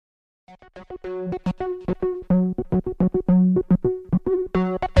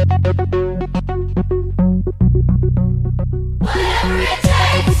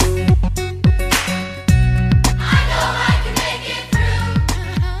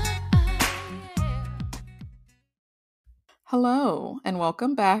Hello, and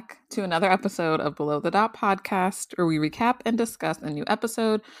welcome back to another episode of Below the Dot podcast, where we recap and discuss a new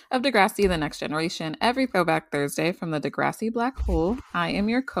episode of Degrassi: The Next Generation every Throwback Thursday from the Degrassi Black Hole. I am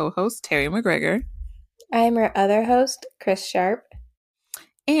your co-host, Terry McGregor. I am your other host, Chris Sharp.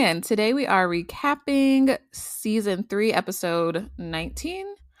 And today we are recapping Season 3, Episode 19,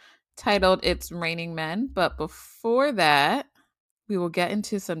 titled It's Raining Men. But before that, we will get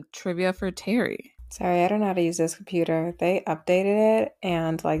into some trivia for Terry. Sorry, I don't know how to use this computer. They updated it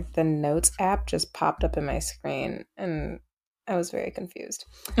and like the notes app just popped up in my screen and I was very confused.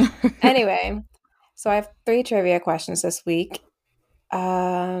 Anyway, so I have 3 trivia questions this week.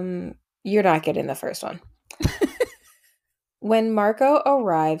 You're not getting the first one. When Marco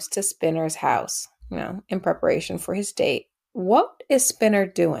arrives to Spinner's house, in preparation for his date, what is Spinner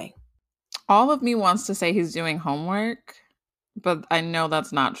doing? All of me wants to say he's doing homework, but I know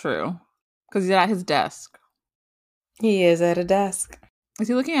that's not true. Because he's at his desk. He is at a desk. Is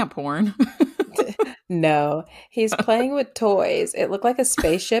he looking at porn? No, he's playing with toys. It looked like a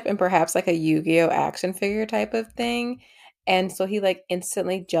spaceship and perhaps like a Yu-Gi-Oh action figure type of thing. And so he like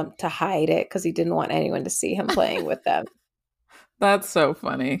instantly jumped to hide it because he didn't want anyone to see him playing with them. That's so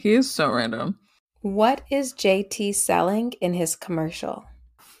funny. He is so random. What is JT selling in his commercial?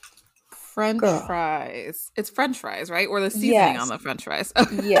 French fries. It's French fries, right? Or the seasoning on the French fries.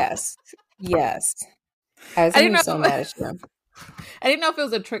 Yes. I was going to be so mad at you. I didn't know if it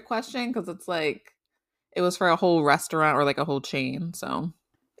was a trick question because it's like it was for a whole restaurant or like a whole chain. So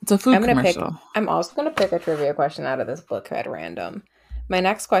it's a food commercial. I'm also going to pick a trivia question out of this book at random. My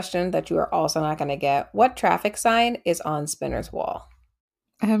next question that you are also not going to get: what traffic sign is on Spinner's wall?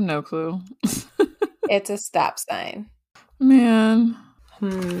 I have no clue. It's a stop sign. Man.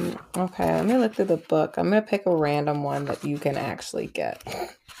 Okay, let me look through the book. I'm going to pick a random one that you can actually get.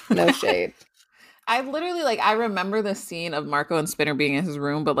 No shade. I literally, I remember the scene of Marco and Spinner being in his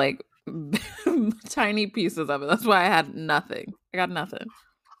room, but, tiny pieces of it. That's why I had nothing. I got nothing.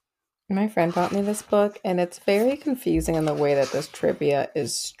 My friend bought me this book, and it's very confusing in the way that this trivia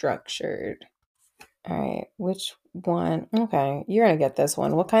is structured. All right, which one? Okay, you're going to get this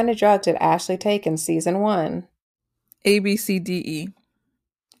one. What kind of drug did Ashley take in Season 1? A, B, C, D, E.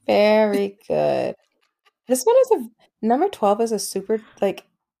 Very good. This one is number 12 is a super,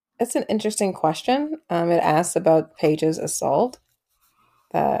 it's an interesting question. It asks about Paige's assault.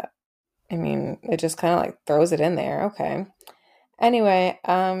 It just kind of throws it in there. Okay. Anyway,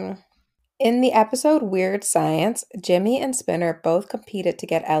 in the episode Weird Science, Jimmy and Spinner both competed to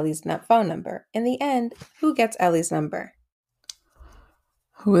get Ellie's phone number. In the end, who gets Ellie's number?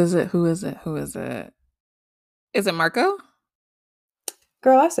 Who is it? Is it Marco?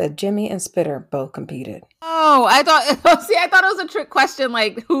 Girl, I said Jimmy and Spinner both competed. Oh, I thought it was a trick question,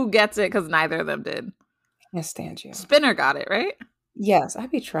 who gets it, because neither of them did. I can't stand you. Spinner got it, right? Yes, I'd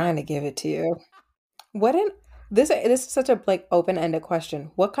be trying to give it to you. This is such a open-ended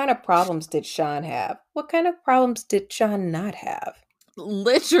question. What kind of problems did Sean have? What kind of problems did Sean not have?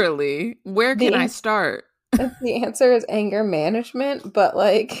 Literally, where can I start? The answer is anger management, but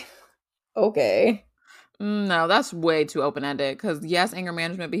okay. No, that's way too open-ended, because yes, anger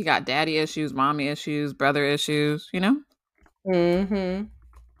management, but he got daddy issues, mommy issues, brother issues, Mm-hmm.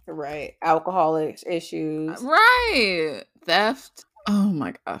 Right. Alcoholic issues. Right. Theft. Oh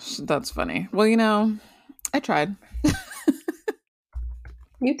my gosh, that's funny. Well, I tried.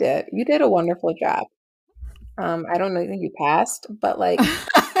 You did. You did a wonderful job. I don't know that you passed, but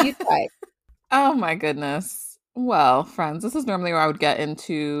you tried. Oh my goodness. Well, friends, this is normally where I would get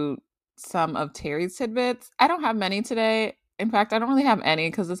into some of Terry's tidbits. I don't have many today. In fact, I don't really have any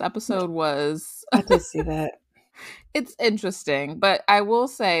because this episode was... I did see that. It's interesting, but I will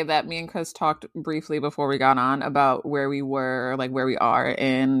say that me and Chris talked briefly before we got on about where we were, where we are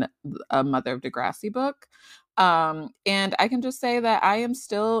in a Mother of Degrassi book. And I can just say that I am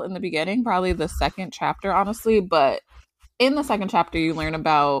still in the beginning, probably the second chapter, honestly. But in the second chapter, you learn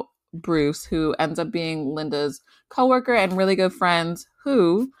about Bruce, who ends up being Linda's coworker and really good friends,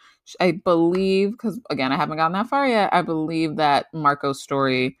 who I believe, because again, I haven't gotten that far yet, I believe that Marco's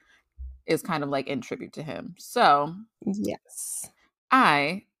story is kind of in tribute to him. So yes,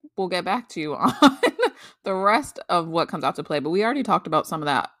 I will get back to you on the rest of what comes out to play, but we already talked about some of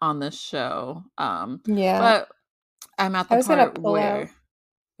that on this show. But I'm at the part where,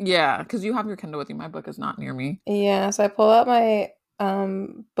 yeah, because you have your Kindle with you. My book is not near me. Yeah, so I pull out my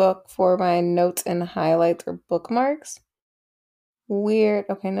book for my notes and highlights or bookmarks. Weird.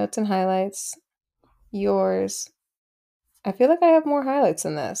 Okay, notes and highlights. Yours. I feel like I have more highlights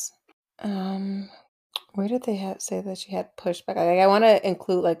than this. Um, where did they have say that she had pushback? Like, I want to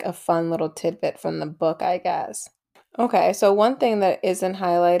include like a fun little tidbit from the book, I guess. Okay, so one thing that isn't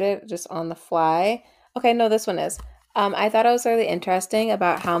highlighted just on the fly. Okay, no, this one is. I thought it was really interesting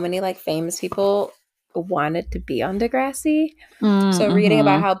about how many like famous people wanted to be on Degrassi. So reading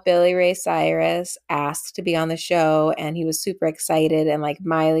about Mm-hmm. how Billy Ray Cyrus asked to be on the show and he was super excited and like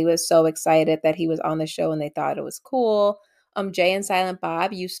Miley was so excited that he was on the show and they thought it was cool. Jay and Silent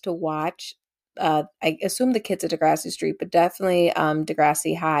Bob used to watch I assume the kids at Degrassi Street, but definitely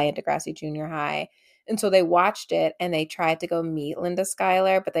Degrassi High and Degrassi Junior High. And so they watched it and they tried to go meet Linda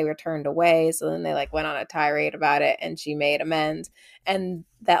Schuyler, but they were turned away. So then they like went on a tirade about it and she made amends. And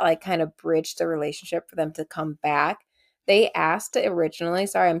that like kind of bridged the relationship for them to come back. They asked originally,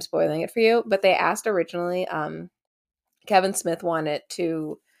 sorry, I'm spoiling it for you, but they asked originally, Kevin Smith wanted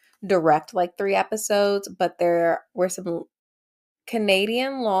to direct like 3 episodes, but there were some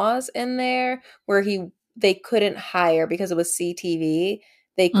Canadian laws in there where they couldn't hire because it was CTV.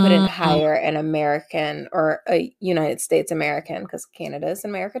 They couldn't Mm-hmm. hire an American or a United States American because Canada is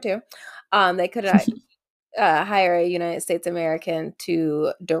America too. They couldn't hire a United States American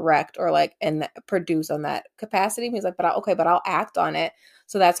to direct or like and produce on that capacity. He's like, but I'll act on it.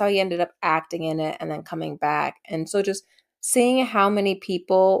 So that's how he ended up acting in it and then coming back. And so just seeing how many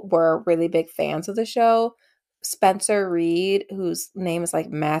people were really big fans of the show. Spencer Reed, whose name is like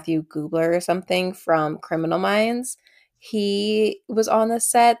Matthew Gubler or something from Criminal Minds, he was on the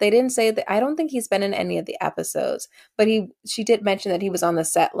set. They didn't say that. I don't think he's been in any of the episodes, but she did mention that he was on the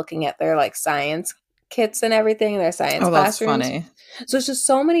set looking at their like science kits and everything in their science Oh, that's classrooms. funny. So it's just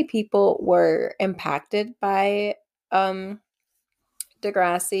so many people were impacted by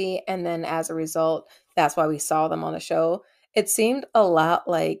Degrassi, and then as a result, that's why we saw them on the show. It seemed a lot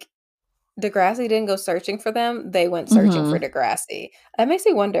like Degrassi didn't go searching for them; they went searching for Mm-hmm. Degrassi. That makes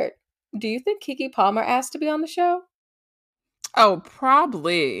me wonder: do you think Kiki Palmer asked to be on the show? Oh,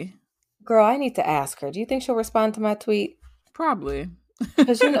 probably. Girl, I need to ask her. Do you think she'll respond to my tweet? Probably.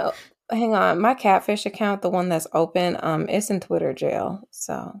 Because hang on, my catfish account, the one that's open, it's in Twitter jail.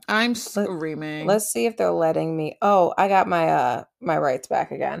 So I'm let, screaming. let's see if they're letting me. Oh, I got my rights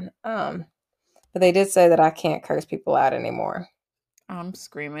back again. But they did say that I can't curse people out anymore. I'm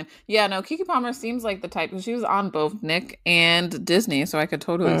screaming. Yeah, no, Kiki Palmer seems like the type because she was on both Nick and Disney, so I could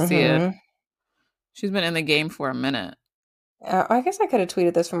totally see it. Mm-hmm. She's been in the game for a minute. I guess I could have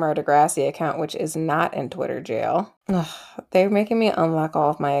tweeted this from our Degrassi account, which is not in Twitter jail. Ugh, they're making me unlock all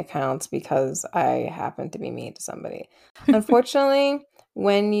of my accounts because I happen to be mean to somebody. Unfortunately,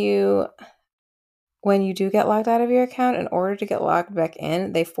 when you when you do get locked out of your account, in order to get logged back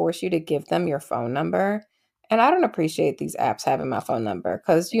in, they force you to give them your phone number. And I don't appreciate these apps having my phone number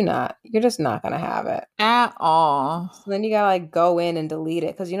because you're just not gonna have it. At all. So then you gotta like go in and delete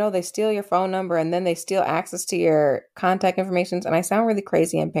it because they steal your phone number and then they steal access to your contact information. And I sound really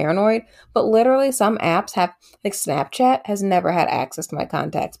crazy and paranoid, but literally some apps have like Snapchat has never had access to my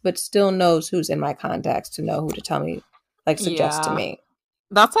contacts, but still knows who's in my contacts to know who to tell me, like suggest to Yeah. me.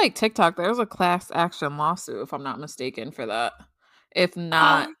 That's like TikTok. There's a class action lawsuit, if I'm not mistaken, for that. If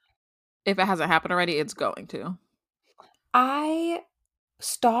not, Um, if it hasn't happened already, it's going to. I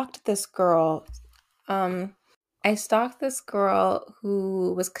stalked this girl. Um, I stalked this girl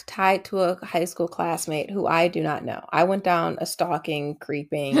who was tied to a high school classmate who I do not know. I went down a stalking,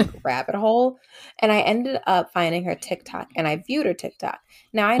 creeping rabbit hole, and I ended up finding her TikTok, and I viewed her TikTok.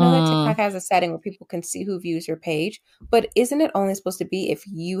 Now I know that TikTok Mm, has a setting where people can see who views your page, but isn't it only supposed to be if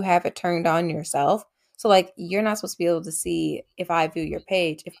you have it turned on yourself? So like you're not supposed to be able to see if I view your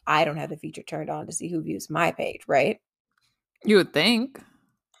page if I don't have the feature turned on to see who views my page, right? you would think.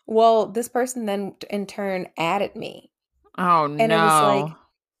 Well, this person then in turn added me. Oh And it was no. like,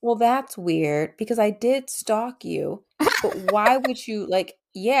 well, that's weird because I did stalk you, but why would you like,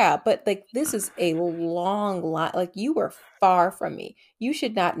 yeah, but like this is a long line. Like you were far from me. You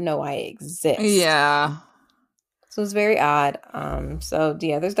should not know I exist. Yeah. So it's very odd. So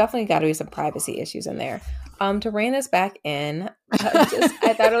yeah, there's definitely got to be some privacy issues in there. To rein this back in, just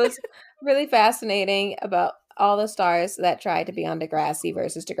I thought it was really fascinating about all the stars that tried to be on Degrassi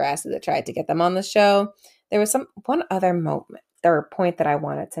versus Degrassi that tried to get them on the show. There was one other moment or point that I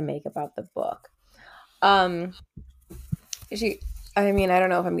wanted to make about the book. Um, she I mean, I don't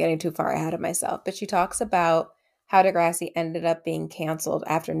know if I'm getting too far ahead of myself, but she talks about how Degrassi ended up being canceled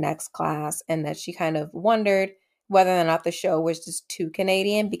after next class and that she kind of wondered whether or not the show was just too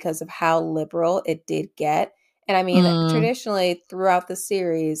Canadian because of how liberal it did get And I mean, Mm, traditionally throughout the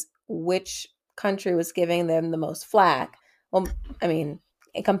series, which country was giving them the most flack? Well, I mean,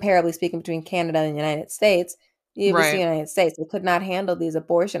 comparably speaking, between Canada and the United States, it was the right. United States. We could not handle these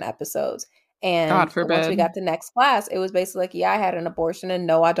abortion episodes. God And once we forbid. got to next class, it was basically like, yeah, I had an abortion and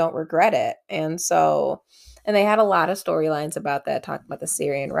no, I don't regret it. And so, and they had a lot of storylines about that, talking about the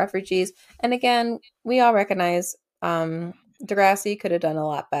Syrian refugees. And again, we all recognize Degrassi could have done a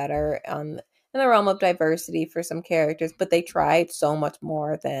lot better in the realm of diversity for some characters, but they tried so much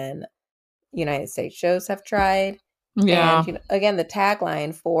more than United States shows have tried. And Yeah. again, the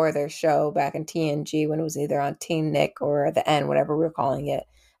tagline for their show back in TNG when it was either on Teen Nick or the N, whatever we were calling it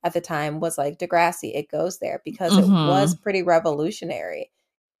at the time, was like Degrassi, it goes there because it was Mm-hmm. pretty revolutionary.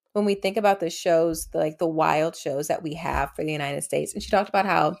 When we think about the shows, like the wild shows that we have for the United States, and she talked about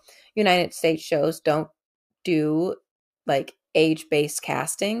how United States shows don't do like age-based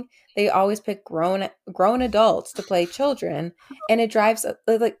casting. They always pick grown adults to play children, and it drives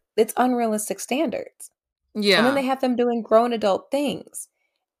like it's unrealistic standards. And then Yeah. they have them doing grown adult things.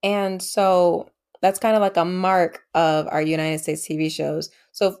 And so that's kind of like a mark of our United States TV shows.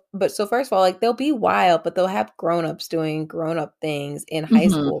 So first of all, like they'll be wild, but they'll have grown-ups doing grown-up things in high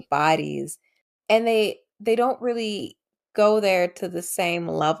Mm-hmm. school bodies. And they don't really go there to the same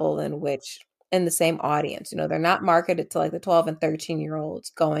level in the same audience. They're not marketed to like the 12 and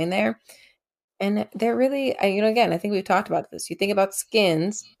 13-year-olds going there. And they're really, again, I think we've talked about this. You think about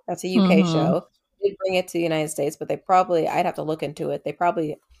Skins, that's a UK Mm-hmm. show. They did bring it to the United States, but I'd have to look into it. They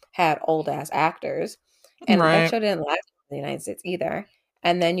probably had old ass actors. And that Right. show didn't last in the United States either.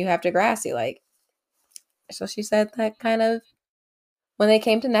 And then you have Degrassi. So she said that kind of, when they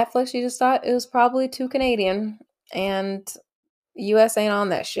came to Netflix, she just thought it was probably too Canadian. And US ain't on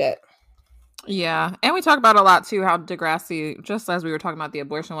that shit. Yeah. And we talk about a lot too how Degrassi, just as we were talking about the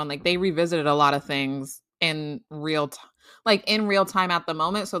abortion one, like they revisited a lot of things in real time, like in real time at the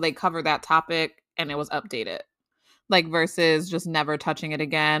moment. So they covered that topic and it was updated. Like versus just never touching it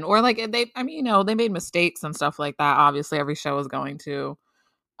again. Or like I mean, they made mistakes and stuff like that. Obviously, every show is going to.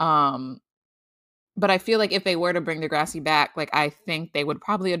 Um, but I feel like if they were to bring Degrassi back, like I think they would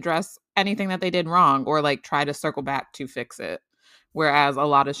probably address anything that they did wrong or like try to circle back to fix it. Whereas a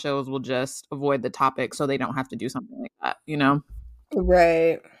lot of shows will just avoid the topic so they don't have to do something like that.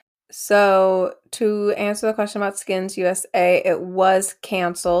 Right. So, to answer the question about Skins USA, it was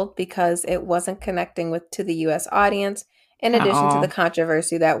canceled because it wasn't connecting with to the US audience, in At addition to the all.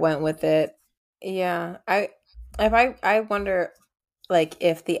 controversy that went with it. Yeah, I wonder like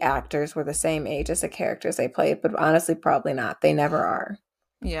if the actors were the same age as the characters they played, but honestly probably not. They never are.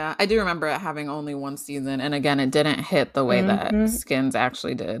 Yeah, I do remember it having only one season. And again, it didn't hit the way that Hmm. Skins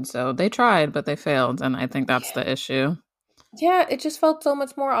actually did. So they tried, but they failed. And I think that's the issue. Yeah, it just felt so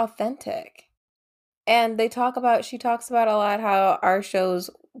much more authentic. And she talks about a lot how our shows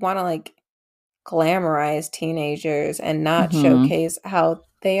want to like glamorize teenagers and not Hmm. showcase how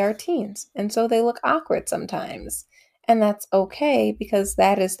they are teens. And so they look awkward sometimes. And that's okay because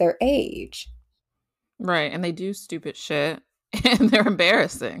that is their age. Right. And they do stupid shit and they're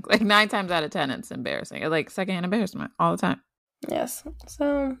embarrassing. Like 9 times out of 10, it's embarrassing. It's like secondhand embarrassment all the time. Yes.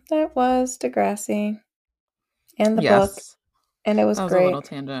 So that was Degrassi and the book, Yes. and it was That was a great. little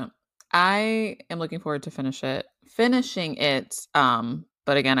tangent. I am looking forward to finishing it.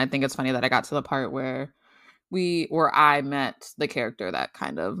 But again, I think it's funny that I got to the part where I met the character that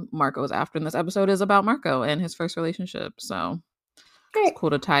kind of Marco's after in this episode is about Marco and his first relationship. So it's Great. cool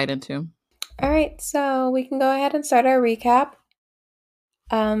to tie it into. All right, so we can go ahead and start our recap.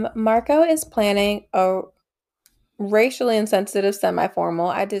 Marco is planning a racially insensitive semi-formal.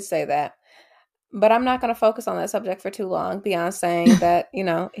 I did say that. But I'm not going to focus on that subject for too long beyond saying that,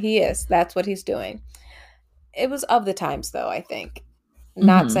 he is. That's what he's doing. It was of the times, though, I think.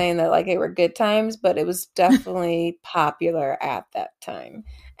 Not Hmm. saying that like it were good times, but it was definitely popular at that time.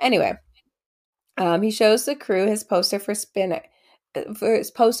 Anyway, he shows the crew his poster for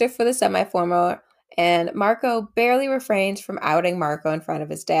his poster for the semi-formal, and Marco barely refrains from outing Marco in front of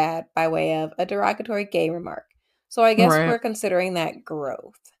his dad by way of a derogatory gay remark. So I guess Right. we're considering that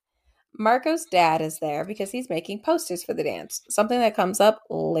growth. Marco's dad is there because he's making posters for the dance, something that comes up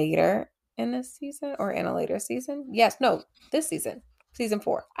later in this season or in a later season. Yes, no, this season, season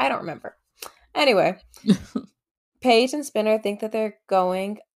 4. I don't remember. Anyway, Paige and Spinner think that they're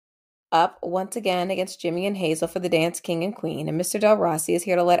going up once again against Jimmy and Hazel for the dance king and queen, and Mr. Del Rossi is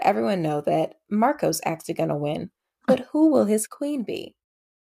here to let everyone know that Marco's actually going to win. But who will his queen be?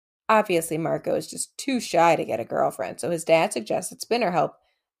 Obviously, Marco is just too shy to get a girlfriend, so his dad suggests that Spinner help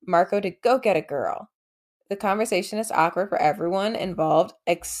Marco to go get a girl. The conversation is awkward for everyone involved,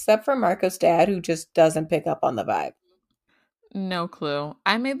 except for Marco's dad, who just doesn't pick up on the vibe. No clue.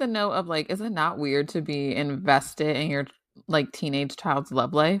 I made the note of like, is it not weird to be invested in your like teenage child's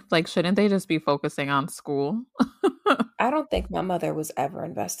love life? Like, shouldn't they just be focusing on school? I don't think my mother was ever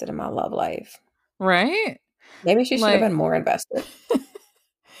invested in my love life. Right? Maybe she should have Like, been more invested.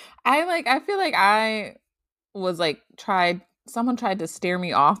 I feel like I was like tried someone tried to steer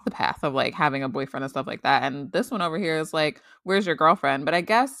me off the path of like having a boyfriend and stuff like that. And this one over here is like, where's your girlfriend? But I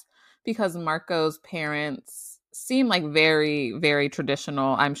guess because Marco's parents seem like very, very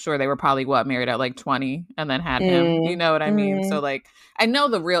traditional, I'm sure they were probably what, married at like 20 and then had him. You Mm, know what I mean? So mm, like I know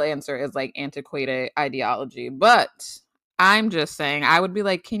the real answer is like antiquated ideology, but I'm just saying I would be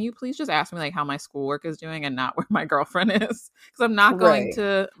like, can you please just ask me like how my schoolwork is doing and not where my girlfriend is? Because I'm not going right.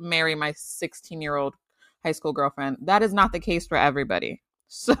 to marry my 16-year-old high school girlfriend. That is not the case for everybody.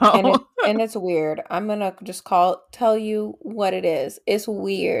 So And it's weird. I'm gonna just tell you what it is. It's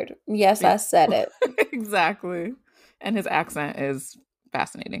weird. Yes, I said it. exactly. And his accent is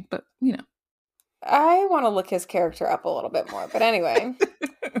fascinating, but you know. I want to look his character up a little bit more. But anyway,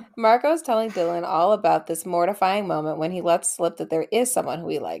 Marco's telling Dylan all about this mortifying moment when he lets slip that there is someone who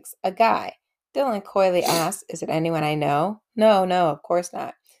he likes, a guy. Dylan coyly asks, "Is it anyone I know?" No, no, of course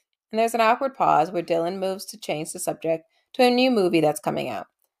not. And there's an awkward pause where Dylan moves to change the subject to a new movie that's coming out.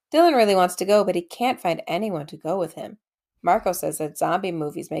 Dylan really wants to go, but he can't find anyone to go with him. Marco says that zombie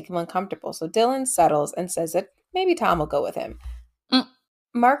movies make him uncomfortable, so Dylan settles and says that maybe Tom will go with him. Mm,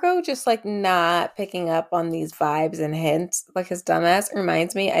 Marco just like not picking up on these vibes and hints, like his dumbass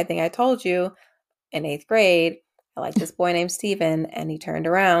reminds me, I think I told you in 8th grade, I like this boy named Steven, and he turned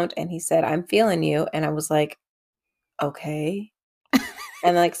around and he said, "I'm feeling you." And I was like, okay.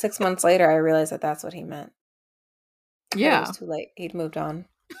 And like 6 months later, I realized that that's what he meant. But it was yeah. too late. He'd moved on.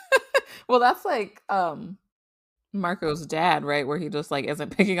 Well, that's like Marco's dad, right? Where he just like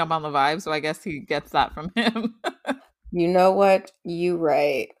isn't picking up on the vibe, so I guess he gets that from him. You know what? You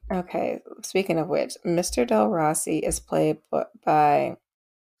right. Okay. Speaking of which, Mr. Del Rossi is played by,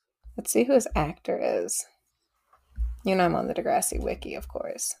 let's see who his actor is. You know, I'm on the Degrassi wiki, of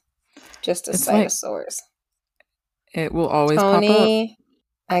course. Just to It's cite a like source. it will always pop up. Tony,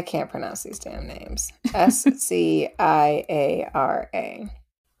 I can't pronounce these damn names. Sciara.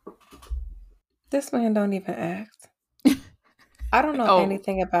 This man don't even act. I don't know Oh,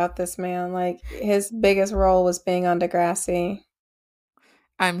 anything about this man. Like his biggest role was being on Degrassi.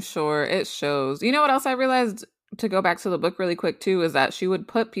 I'm sure it shows. You know what else I realized to go back to the book really quick too is that she would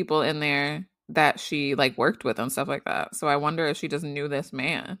put people in there that she like worked with and stuff like that. So I wonder if she just knew this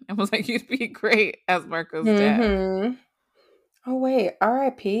man and was like, "You'd be great as Marco's dad." Mm-hmm. Oh wait,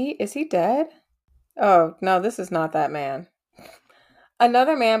 R.I.P. Is he dead? Oh no, this is not that man.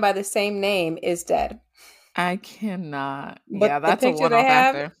 Another man by the same name is dead, I cannot. Yeah, but the that's a picture they one-off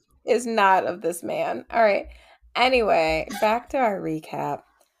have actor. is not of this man. All right. Anyway, back to our recap.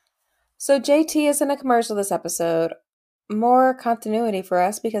 So JT is in a commercial this episode. More continuity for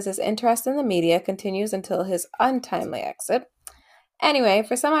us because his interest in the media continues until his untimely exit. Anyway,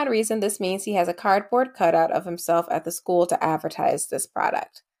 for some odd reason, this means he has a cardboard cutout of himself at the school to advertise this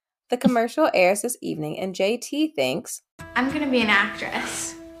product. The commercial airs this evening, and JT thinks, I'm gonna be an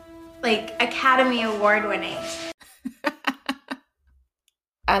actress. Like, Academy Award winning.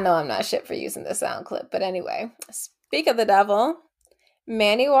 I know I'm not shit for using the sound clip, but anyway, speak of the devil.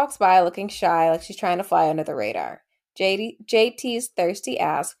 Manny walks by looking shy, like she's trying to fly under the radar. JT's thirsty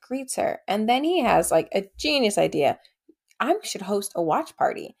ass greets her, and then he has like a genius idea. I should host a watch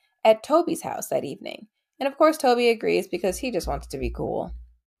party at Toby's house that evening. And of course, Toby agrees because he just wants to be cool.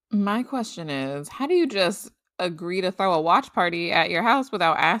 My question is, how do you just agree to throw a watch party at your house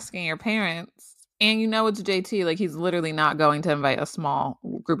without asking your parents? And you know it's JT, like he's literally not going to invite a small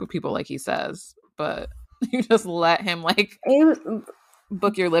group of people like he says, but you just let him like He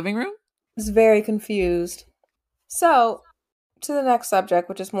book your living room? was very confused. So, to the next subject,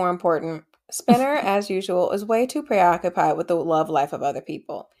 which is more important. Spinner, as usual, is way too preoccupied with the love life of other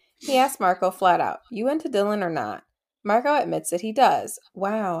people. He asks Marco flat out, "You into Dylan or not?" Marco admits that he does.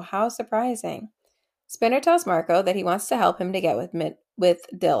 Wow, how surprising. Spinner tells Marco that he wants to help him to get with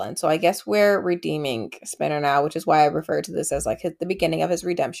Dylan. So I guess we're redeeming Spinner now, which is why I refer to this as like the beginning of his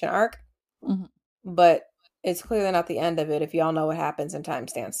redemption arc. Mhm. But it's clearly not the end of it if y'all know what happens and time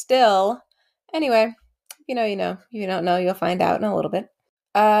stands still. Anyway, you know, you know. You don't know, you'll find out in a little bit.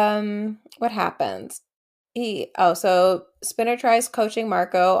 What happens? So Spinner tries coaching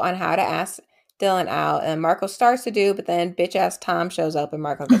Marco on how to ask Dylan out, and Marco starts to do, but then bitch ass Tom shows up and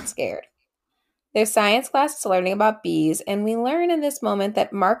Marco gets scared. Their science class is learning about bees, and we learn in this moment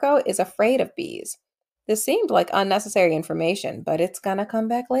that Marco is afraid of bees. This seemed like unnecessary information, but it's gonna come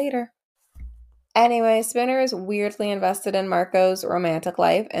back later. Anyway, Spinner is weirdly invested in Marco's romantic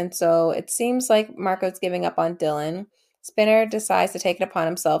life, and so it seems like Marco's giving up on Dylan. Spinner decides to take it upon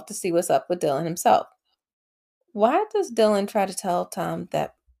himself to see what's up with Dylan himself. Why does Dylan try to tell Tom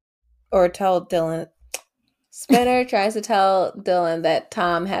that, or tell Dylan? Spinner tries to tell Dylan that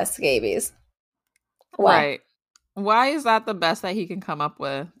Tom has scabies. Why? Right. Why is that the best that he can come up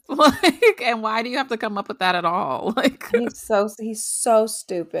with? Like, and why do you have to come up with that at all? Like, He's so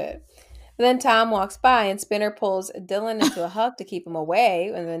stupid. Then Tom walks by and Spinner pulls Dylan into a hug to keep him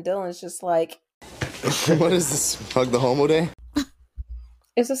away, and then Dylan's just like, what is this? Hug the homo day?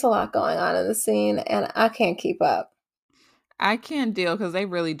 there's just a lot going on in the scene, and I can't keep up. I can't deal because they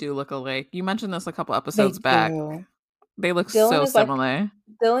really do look alike. You mentioned this a couple episodes back. Do. They look Dylan so is similar.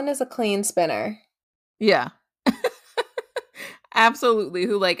 Dylan is a clean Spinner. Yeah. Absolutely.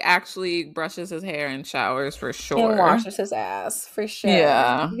 Who like actually brushes his hair and showers for sure. And washes his ass for sure.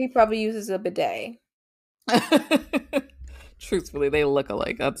 Yeah. He probably uses a bidet. Truthfully, they look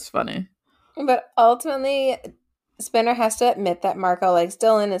alike. That's funny. But ultimately, Spinner has to admit that Marco likes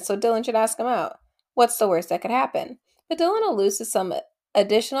Dylan, and so Dylan should ask him out. What's the worst that could happen? But Dylan alludes to some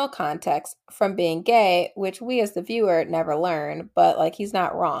additional context from being gay, which we as the viewer never learn, but like he's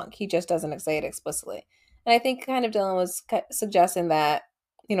not wrong. He just doesn't say it explicitly. And I think kind of Dylan was suggesting that,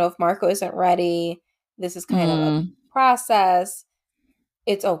 you know, if Marco isn't ready, this is kind of a process.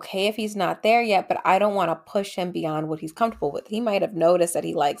 It's okay if he's not there yet, but I don't want to push him beyond what he's comfortable with. He might have noticed that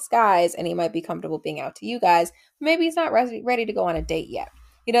he likes guys and he might be comfortable being out to you guys. Maybe he's not ready to go on a date yet.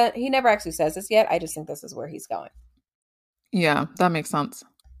 He never actually says this yet. I just think this is where he's going. Yeah, that makes sense.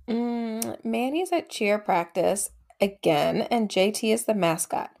 Manny's at cheer practice again, and JT is the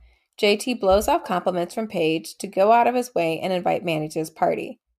mascot. JT blows off compliments from Paige to go out of his way and invite Manny to his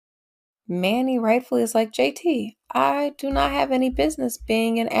party. Manny rightfully is like, JT, I do not have any business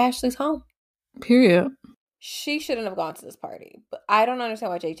being in Ashley's home. Period. She shouldn't have gone to this party, but I don't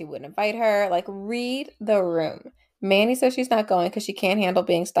understand why JT wouldn't invite her. Like, read the room. Manny says she's not going because she can't handle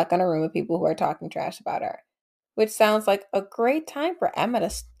being stuck in a room with people who are talking trash about her, which sounds like a great time for Emma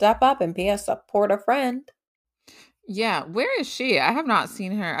to step up and be a supportive friend. Yeah, where is she? I have not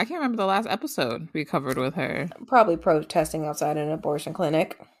seen her. I can't remember the last episode we covered with her. Probably protesting outside an abortion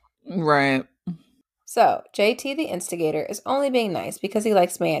clinic. Right. So, JT, the instigator, is only being nice because he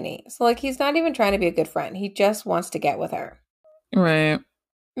likes Manny. So, like, he's not even trying to be a good friend. He just wants to get with her. Right.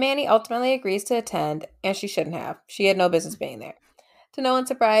 Manny ultimately agrees to attend, and she shouldn't have. She had no business being there. To no one's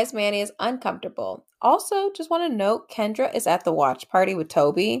surprise, Manny is uncomfortable. Also, just want to note, Kendra is at the watch party with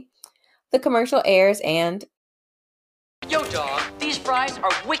Toby. The commercial airs and... Yo, dog, these fries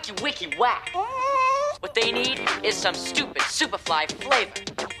are wiki whack. What they need is some stupid Superfly flavor.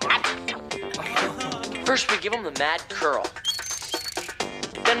 First, we give them the mad curl.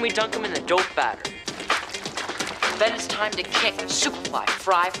 Then we dunk them in the dope batter. Then it's time to kick Superfly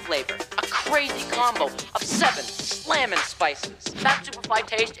fry flavor. A crazy combo of 7 slammin' spices. That Superfly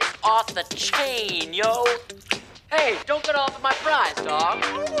taste is off the chain, yo. Hey, don't get off of my fries, dog.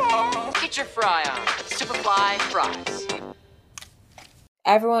 Get your fry on. Superfly fries.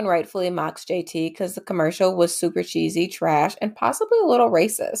 Everyone rightfully mocks JT because the commercial was super cheesy, trash, and possibly a little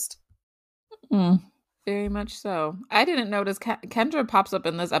racist. Very much so. I didn't notice Kendra pops up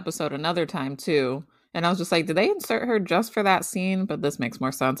in this episode another time, too. And I was just like, did they insert her just for that scene? But this makes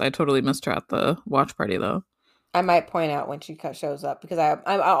more sense. I totally missed her at the watch party, though. I might point out when she shows up because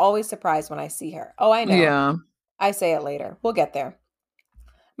I'm always surprised when I see her. Oh, I know. Yeah. I say it later. We'll get there.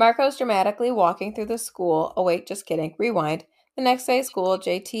 Marco's dramatically walking through the school. Oh, wait, just kidding. Rewind. The next day at school,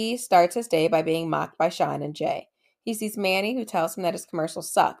 JT starts his day by being mocked by Sean and Jay. He sees Manny, who tells him that his commercial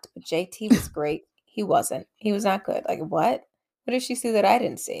sucked, but JT was great. He wasn't. He was not good. Like, what? What did she see that I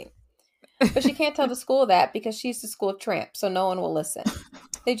didn't see? But she can't tell the school that because she's the school tramp, so no one will listen.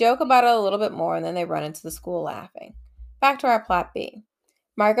 They joke about it a little bit more, and then they run into the school laughing. Back to our plot B.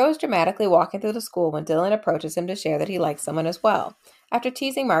 Marco is dramatically walking through the school when Dylan approaches him to share that he likes someone as well. After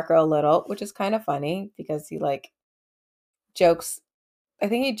teasing Marco a little, which is kind of funny because he, like, jokes. I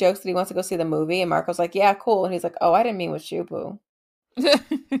think he jokes that he wants to go see the movie, and Marco's like, yeah, cool. And he's like, oh, I didn't mean with you, boo.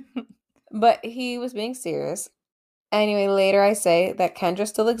 But he was being serious. Anyway, later I say that Kendra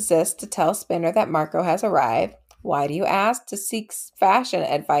still exists to tell Spinner that Marco has arrived. Why do you ask? To seek fashion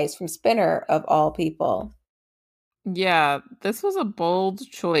advice from Spinner, of all people. Yeah, this was a bold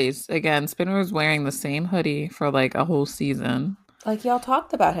choice. Again, Spinner was wearing the same hoodie for like a whole season. Like, y'all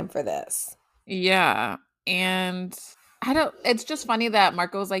talked about him for this. Yeah, and it's just funny that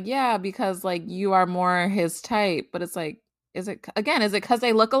Marco's like, yeah, because like you are more his type, but it's like, is it because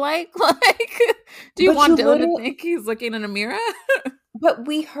they look alike? Like, do you But want you Dylan to literally- think he's looking in a mirror? But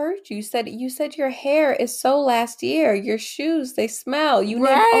we heard you said your hair is so last year. Your shoes, they smell. You named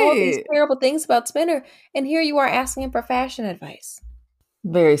all these Right. terrible things about Spinner, and here you are asking him for fashion advice.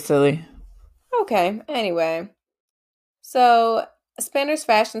 Very silly. Okay, anyway. So Spinner's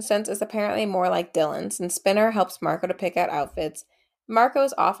fashion sense is apparently more like Dylan's, and Spinner helps Marco to pick out outfits. Marco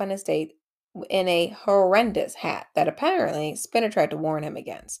is off on his date in a horrendous hat that apparently Spinner tried to warn him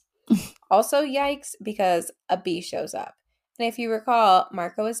against. Also, yikes, because a bee shows up. And if you recall,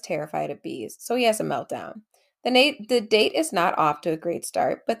 Marco is terrified of bees, so he has a meltdown. The date is not off to a great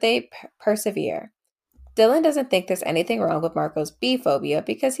start, but they persevere. Dylan doesn't think there's anything wrong with Marco's bee phobia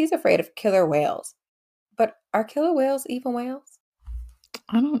because he's afraid of killer whales. But are killer whales even whales?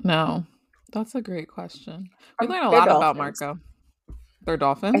 I don't know. That's a great question. We learn a They're lot about dolphins. Marco. They're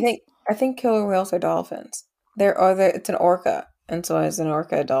dolphins? I think killer whales are dolphins. It's an orca, and so is an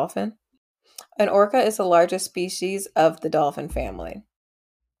orca a dolphin? An orca is the largest species of the dolphin family.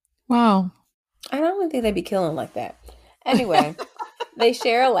 Wow. I don't think they'd be killing like that. Anyway, they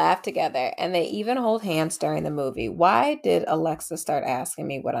share a laugh together, and they even hold hands during the movie. Why did Alexa start asking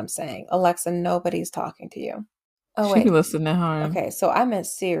me what I'm saying? Alexa, nobody's talking to you. Oh, She wait. be listening hard. Okay, so I meant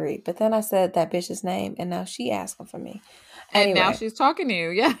Siri, but then I said that bitch's name, and now she asking for me. And now Anyway. she's talking to you,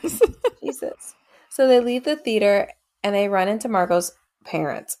 yes. Jesus. So they leave the theater, and they run into Marco's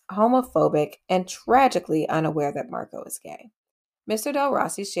parents, homophobic and tragically unaware that Marco is gay. Mr. Del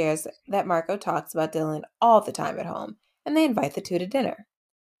Rossi shares that Marco talks about Dylan all the time at home, and they invite the two to dinner.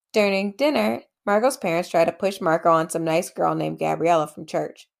 During dinner, Marco's parents try to push Marco on some nice girl named Gabriella from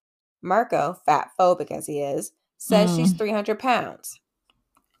church. Marco, fat phobic as he is, says she's 300 pounds.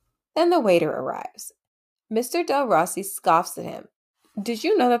 Then the waiter arrives. Mr. Del Rossi scoffs at him. Did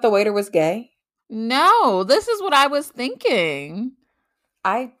you know that the waiter was gay? No, this is what I was thinking.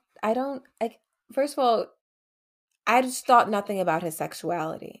 I don't like. First of all, I just thought nothing about his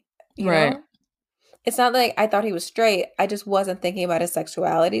sexuality. You Right. know? It's not like I thought he was straight. I just wasn't thinking about his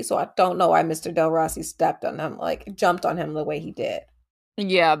sexuality, so I don't know why Mr. Del Rossi stepped on him, like jumped on him the way he did.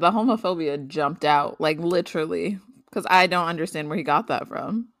 Yeah, the homophobia jumped out, like literally, because I don't understand where he got that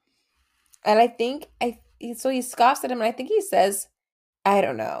from. And I think so he scoffs at him, and I think he says, I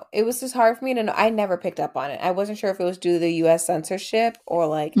don't know. It was just hard for me to know. I never picked up on it. I wasn't sure if it was due to the U.S. censorship or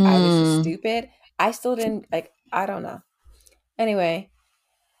like I was just stupid. I still didn't I don't know. Anyway,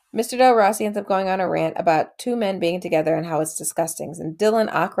 Mr. Del Rossi ends up going on a rant about two men being together and how it's disgusting, and Dylan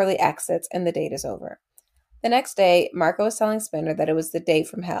awkwardly exits and the date is over. The next day, Marco is telling Spinner that it was the date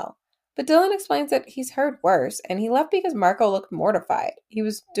from hell. But Dylan explains that he's heard worse, and he left because Marco looked mortified. He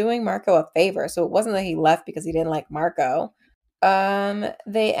was doing Marco a favor, so it wasn't that he left because he didn't like Marco.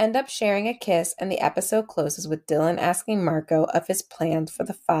 They end up sharing a kiss, and the episode closes with Dylan asking Marco of his plans for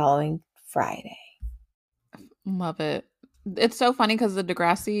the following Friday. Love it. It's so funny because the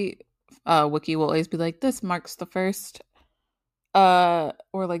Degrassi wiki will always be like, this marks the first or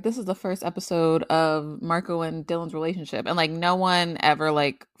like this is the first episode of Marco and Dylan's relationship, and like no one ever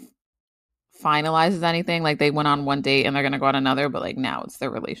like finalizes anything. Like they went on one date and they're gonna go on another, but like now it's their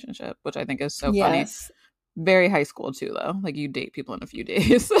relationship, which I think is so funny. Very high school too, though. Like you date people in a few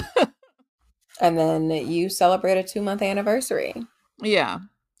days. And then you celebrate a 2-month anniversary. Yeah,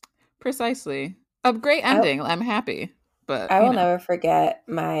 precisely. A great ending. I'm happy. But I will never forget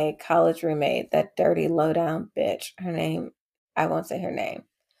my college roommate, that dirty low-down bitch. Her name, I won't say her name,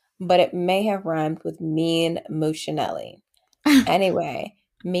 but it may have rhymed with Mean Muccinelli. Anyway,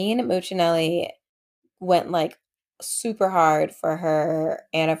 Mean Muccinelli went like super hard for her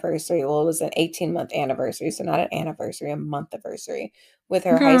anniversary. Well, it was an 18-month anniversary, so not an anniversary, a month-iversary, with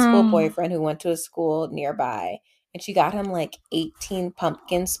her high school boyfriend who went to a school nearby. And she got him like 18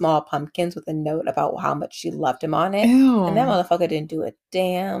 small pumpkins with a note about how much she loved him on it. Ew. And that motherfucker didn't do a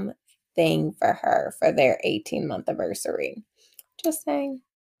damn thing for her for their 18-month anniversary. Just saying.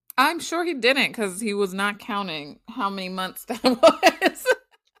 I'm sure he didn't, because he was not counting how many months that was.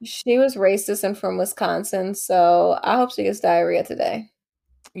 She was racist and from Wisconsin, so I hope she gets diarrhea today.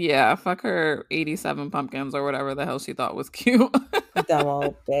 Yeah, fuck her 87 pumpkins or whatever the hell she thought was cute. Dumb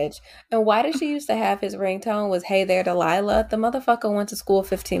old bitch. And why did she used to have his ringtone was "Hey there, Delilah"? The motherfucker went to school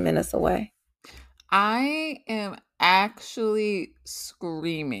 15 minutes away. I am actually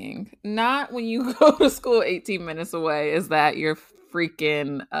screaming. Not when you go to school 18 minutes away. Is that your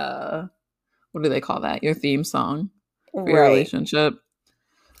freaking, what do they call that? Your theme song for your relationship?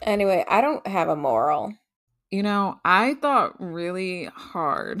 Anyway, I don't have a moral. You know, I thought really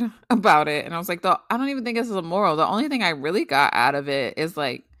hard about it. And I was like, I don't even think this is a moral. The only thing I really got out of it is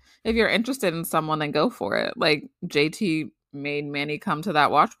like, if you're interested in someone, then go for it. Like JT made Manny come to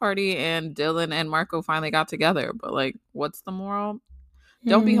that watch party and Dylan and Marco finally got together. But like, what's the moral?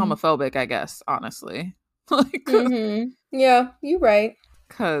 Don't be homophobic, I guess, honestly. Like, yeah, you're right.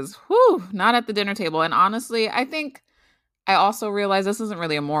 Because, not at the dinner table. And honestly, I think I also realize this isn't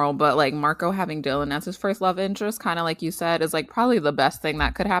really a moral, but like Marco having Dylan as his first love interest, kind of like you said, is like probably the best thing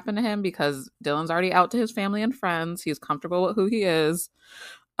that could happen to him because Dylan's already out to his family and friends. He's comfortable with who he is.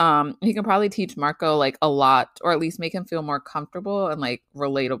 He can probably teach Marco like a lot, or at least make him feel more comfortable and like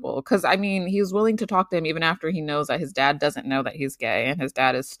relatable. Because I mean, he's willing to talk to him even after he knows that his dad doesn't know that he's gay, and his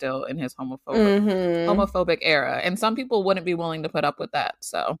dad is still in his homophobic era. And some people wouldn't be willing to put up with that.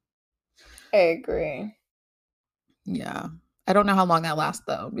 So, I agree. Yeah, I don't know how long that lasts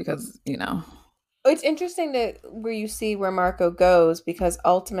though, because it's interesting that where you see where Marco goes, because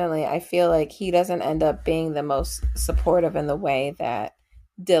ultimately I feel like he doesn't end up being the most supportive in the way that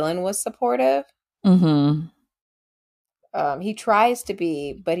Dylan was supportive. He tries to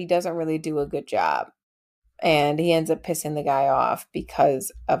be, but he doesn't really do a good job. And he ends up pissing the guy off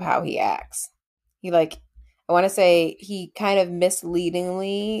because of how he acts. He I want to say he kind of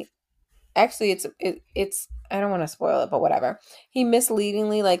misleadingly, actually it's I don't want to spoil it, but whatever. He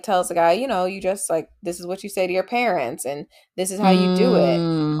misleadingly tells the guy, you just this is what you say to your parents and this is how you do it.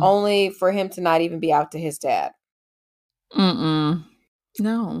 Only for him to not even be out to his dad.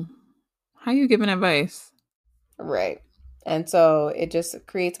 No. How you giving advice? Right. And so it just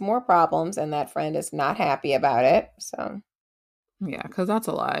creates more problems, and that friend is not happy about it. So yeah, because that's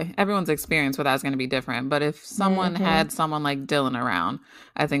a lie. Everyone's experience with that is going to be different. But if someone had someone like Dylan around,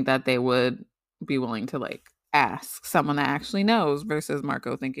 I think that they would be willing to ask someone that actually knows versus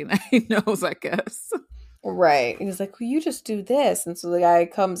Marco thinking that he knows, I guess. Right. He's like, well, you just do this. And so the guy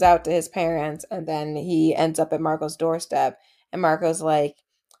comes out to his parents, and then he ends up at Marco's doorstep. And Marco's like,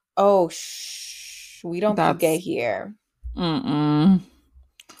 oh, we don't do gay here. And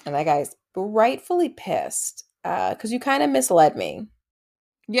that guy's rightfully pissed because you kind of misled me.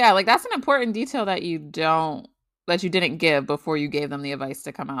 Yeah, that's an important detail that you didn't give before you gave them the advice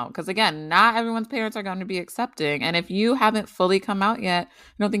to come out. Because again, not everyone's parents are going to be accepting. And if you haven't fully come out yet,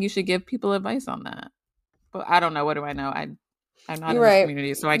 I don't think you should give people advice on that. But I don't know. What do I know? I'm not in this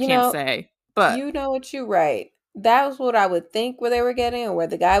community, so I can't say. But you know what you're right. That was what I would think where they were getting and where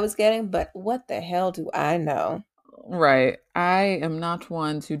the guy was getting. But what the hell do I know? Right. I am not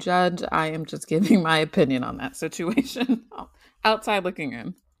one to judge. I am just giving my opinion on that situation. Outside looking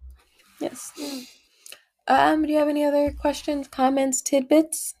in. Yes. Do you have any other questions, comments,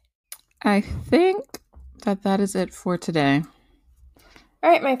 tidbits? I think that is it for today. All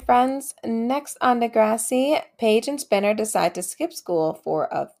right, my friends. Next on Degrassi, Paige and Spinner decide to skip school for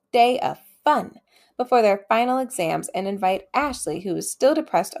a day of fun before their final exams and invite Ashley, who is still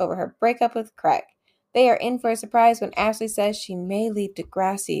depressed over her breakup with Craig. They are in for a surprise when Ashley says she may leave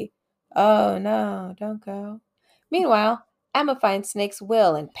Degrassi. Oh no, don't go. Meanwhile, Emma finds Snake's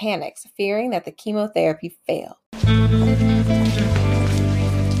will and panics, fearing that the chemotherapy failed.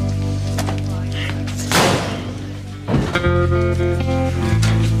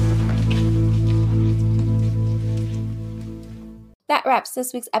 That wraps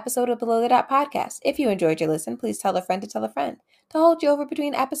this week's episode of Below the Dot podcast. If you enjoyed your listen, please tell a friend to tell a friend. To hold you over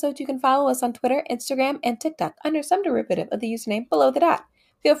between episodes, you can follow us on Twitter, Instagram, and TikTok under some derivative of the username Below the Dot.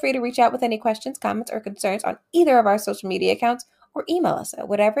 Feel free to reach out with any questions, comments, or concerns on either of our social media accounts or email us at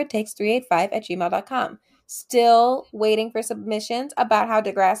whateverittakes385@gmail.com. Still waiting for submissions about how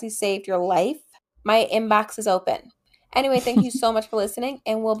Degrassi saved your life? My inbox is open. Anyway, thank you so much for listening,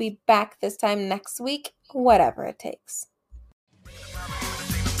 and we'll be back this time next week, whatever it takes.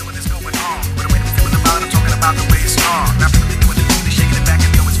 Talking about the way it's on.